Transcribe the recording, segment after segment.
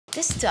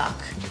This duck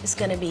is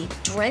gonna be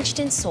drenched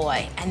in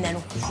soy and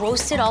then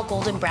roasted all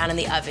golden brown in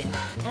the oven.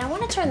 And I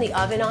wanna turn the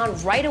oven on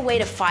right away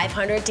to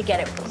 500 to get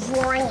it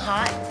roaring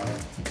hot.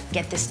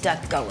 Get this duck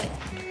going.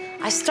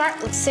 I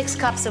start with 6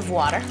 cups of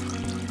water,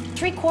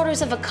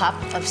 3/4 of a cup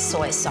of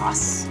soy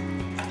sauce.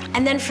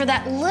 And then for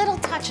that little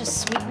touch of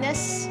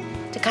sweetness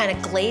to kind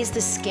of glaze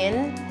the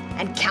skin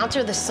and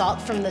counter the salt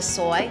from the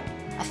soy,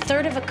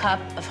 1/3 of a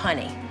cup of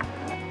honey.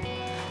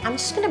 I'm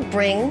just gonna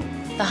bring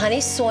the honey,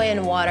 soy,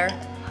 and water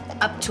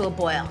up to a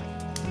boil.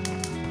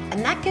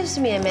 And that gives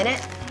me a minute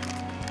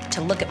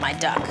to look at my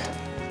duck.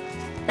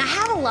 Now, I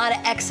have a lot of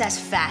excess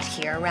fat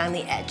here around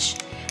the edge,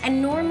 and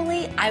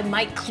normally I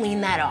might clean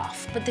that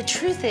off. But the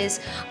truth is,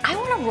 I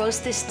wanna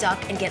roast this duck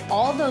and get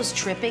all those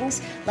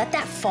drippings, let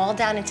that fall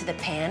down into the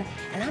pan,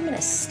 and I'm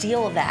gonna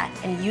steal that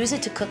and use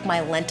it to cook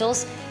my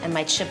lentils and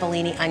my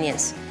cipollini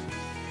onions.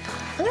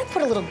 I'm gonna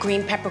put a little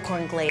green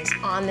peppercorn glaze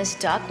on this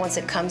duck once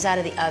it comes out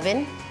of the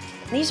oven.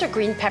 These are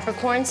green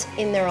peppercorns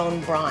in their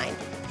own brine.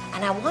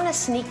 And I wanna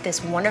sneak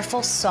this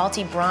wonderful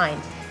salty brine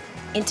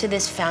into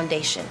this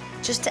foundation,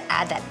 just to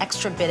add that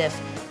extra bit of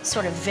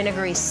sort of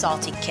vinegary,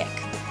 salty kick.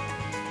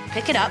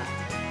 Pick it up,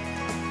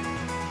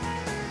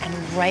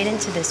 and right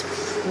into this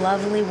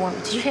lovely warm,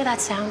 did you hear that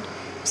sound?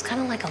 It was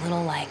kind of like a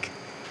little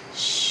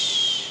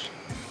shh.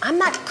 I'm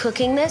not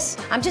cooking this,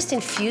 I'm just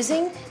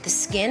infusing the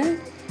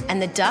skin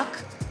and the duck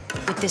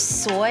with this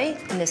soy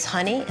and this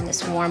honey and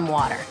this warm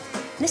water.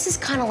 This is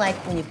kind of like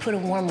when you put a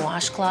warm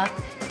washcloth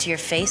to your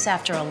face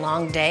after a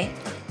long day.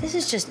 This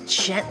is just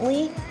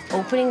gently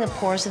opening the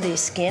pores of the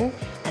skin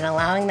and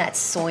allowing that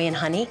soy and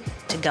honey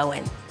to go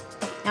in.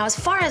 Now, as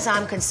far as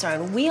I'm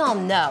concerned, we all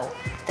know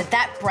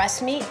that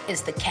breast meat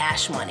is the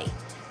cash money.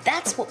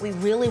 That's what we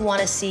really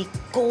want to see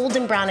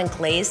golden brown and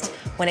glazed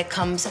when it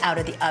comes out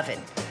of the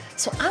oven.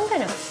 So I'm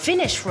gonna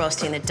finish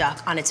roasting the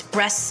duck on its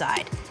breast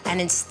side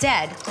and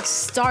instead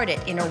start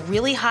it in a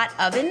really hot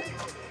oven,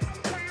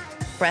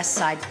 breast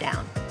side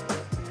down.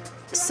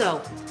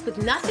 So, with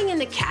nothing in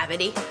the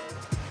cavity,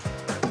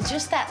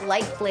 just that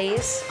light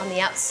glaze on the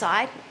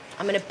outside,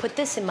 I'm gonna put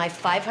this in my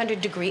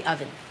 500-degree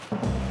oven.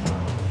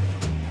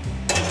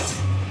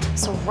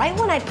 So right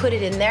when I put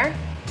it in there,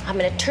 I'm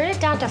gonna turn it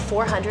down to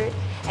 400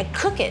 and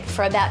cook it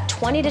for about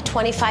 20 to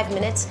 25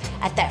 minutes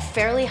at that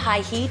fairly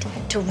high heat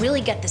to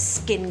really get the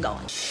skin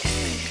going.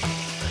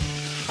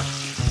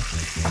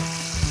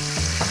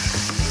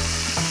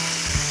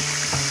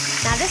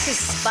 Now this is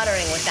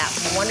sputtering with that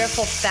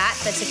wonderful fat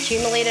that's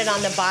accumulated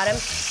on the bottom.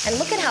 And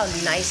look at how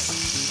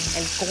nice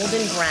and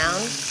golden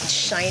brown and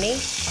shiny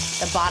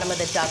the bottom of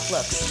the duck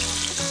looks.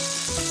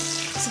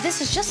 So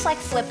this is just like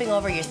flipping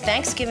over your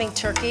Thanksgiving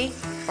turkey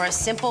or a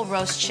simple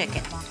roast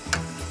chicken.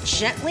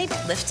 Gently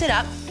lift it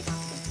up,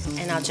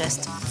 and I'll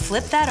just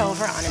flip that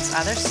over on its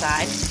other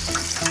side.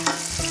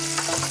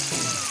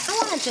 I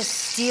want to just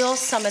steal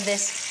some of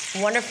this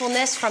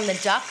wonderfulness from the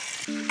duck.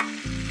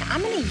 Now,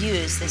 I'm going to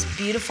use this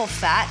beautiful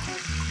fat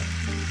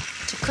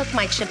to cook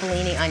my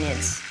cipollini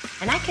onions.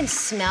 And I can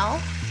smell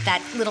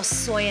that little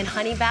soy and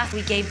honey bath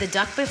we gave the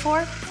duck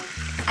before.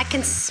 I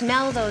can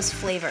smell those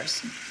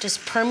flavors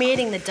just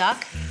permeating the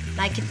duck, and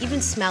I can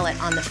even smell it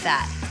on the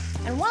fat.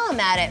 And while I'm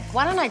at it,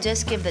 why don't I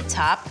just give the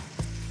top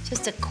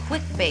just a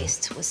quick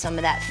baste with some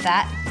of that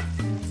fat,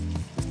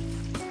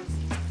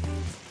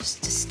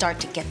 just to start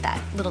to get that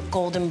little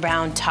golden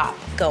brown top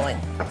going.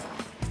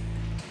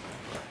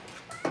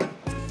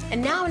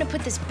 And now I'm gonna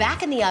put this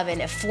back in the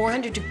oven at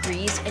 400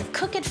 degrees and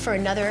cook it for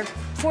another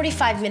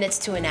 45 minutes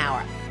to an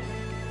hour.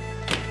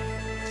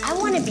 I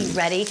wanna be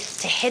ready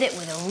to hit it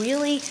with a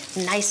really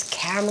nice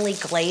caramelly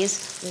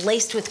glaze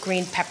laced with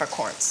green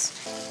peppercorns.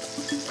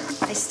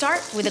 I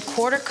start with a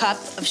 1/4 cup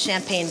of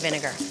champagne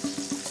vinegar.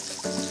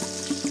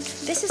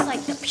 This is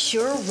like the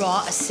pure,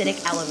 raw,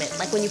 acidic element,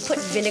 like when you put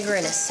vinegar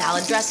in a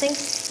salad dressing.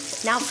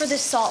 Now for the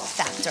salt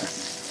factor.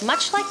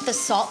 Much like the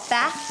salt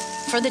bath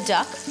for the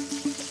duck,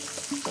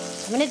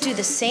 I'm gonna do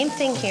the same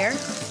thing here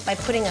by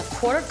putting a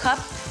 1/4 cup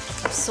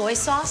of soy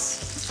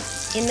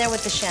sauce in there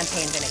with the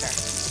champagne vinegar.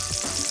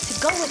 To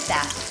go with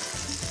that,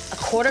 a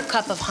 1/4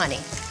 cup of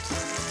honey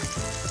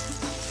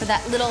for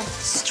that little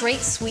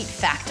straight sweet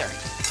factor.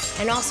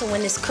 And also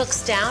when this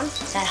cooks down,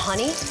 that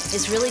honey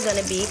is really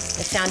gonna be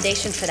the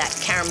foundation for that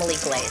caramelly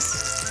glaze.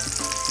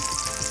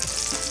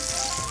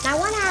 Now I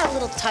wanna add a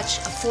little touch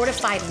of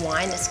fortified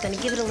wine that's gonna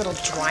give it a little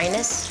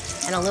dryness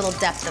and a little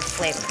depth of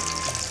flavor.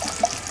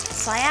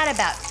 So I add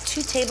about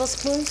 2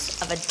 tablespoons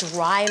of a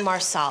dry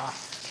marsala.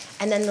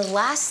 And then the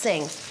last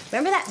thing,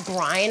 remember that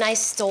brine I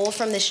stole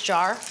from this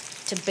jar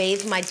to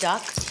bathe my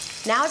duck?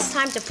 Now it's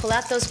time to pull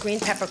out those green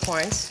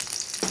peppercorns.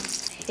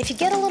 If you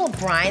get a little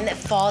brine that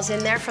falls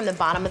in there from the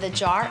bottom of the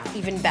jar,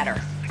 even better.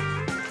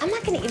 I'm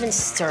not gonna even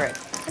stir it.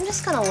 I'm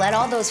just gonna let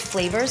all those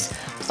flavors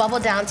bubble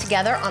down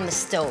together on the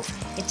stove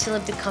until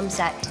it becomes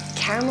that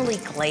caramelly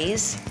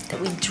glaze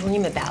that we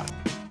dream about.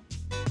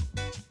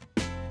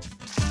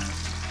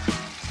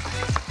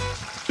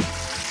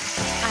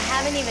 I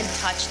haven't even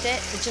touched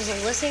it, but just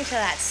listening to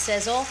that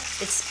sizzle,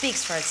 it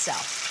speaks for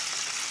itself.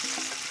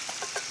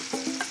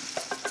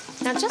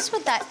 Now Now, just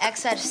with that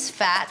excess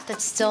fat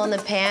that's still in the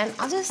pan,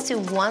 I'll just do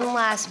one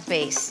last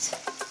baste.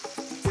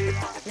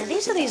 Now,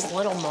 these are these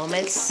little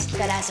moments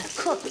that as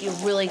a cook, you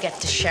really get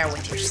to share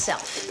with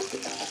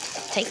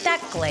yourself. Take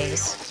that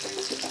glaze.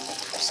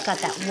 It's got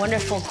that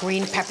wonderful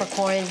green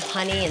peppercorn,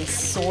 honey, and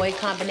soy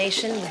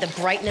combination with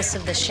the brightness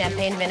of the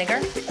champagne vinegar.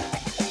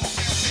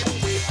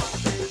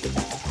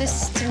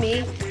 This, to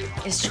me,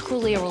 is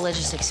truly a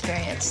religious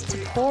experience. To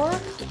pour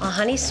a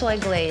honey soy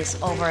glaze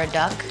over a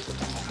duck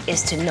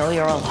is to know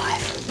you're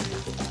alive.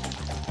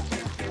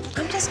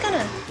 I'm just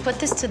gonna put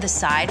this to the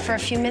side for a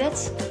few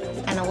minutes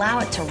and allow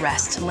it to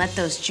rest and let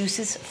those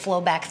juices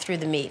flow back through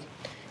the meat.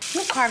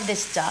 I'm gonna carve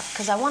this duck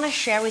because I wanna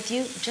share with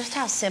you just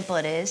how simple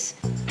it is.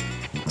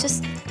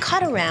 Just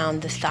cut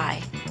around the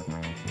thigh.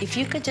 If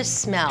you could just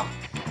smell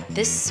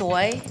this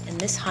soy and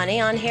this honey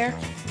on here,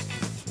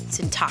 it's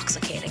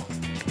intoxicating.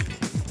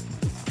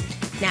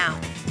 Now,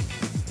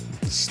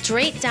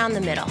 straight down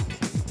the middle.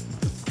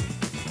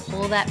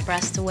 Pull that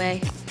breast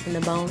away from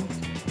the bone.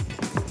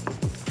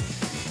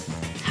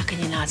 How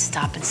can you not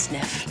stop and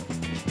sniff?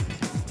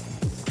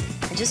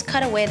 And just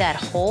cut away that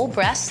whole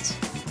breast.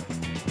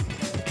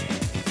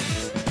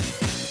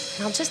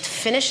 And I'll just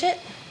finish it,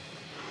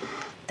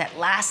 that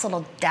last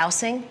little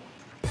dousing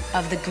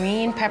of the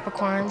green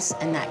peppercorns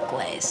and that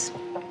glaze.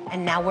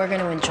 And now we're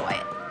gonna enjoy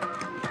it.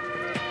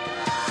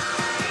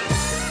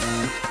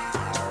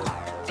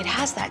 It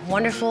has that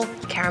wonderful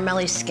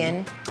caramelly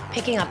skin,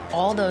 picking up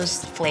all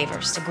those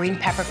flavors, the green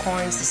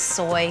peppercorns, the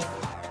soy,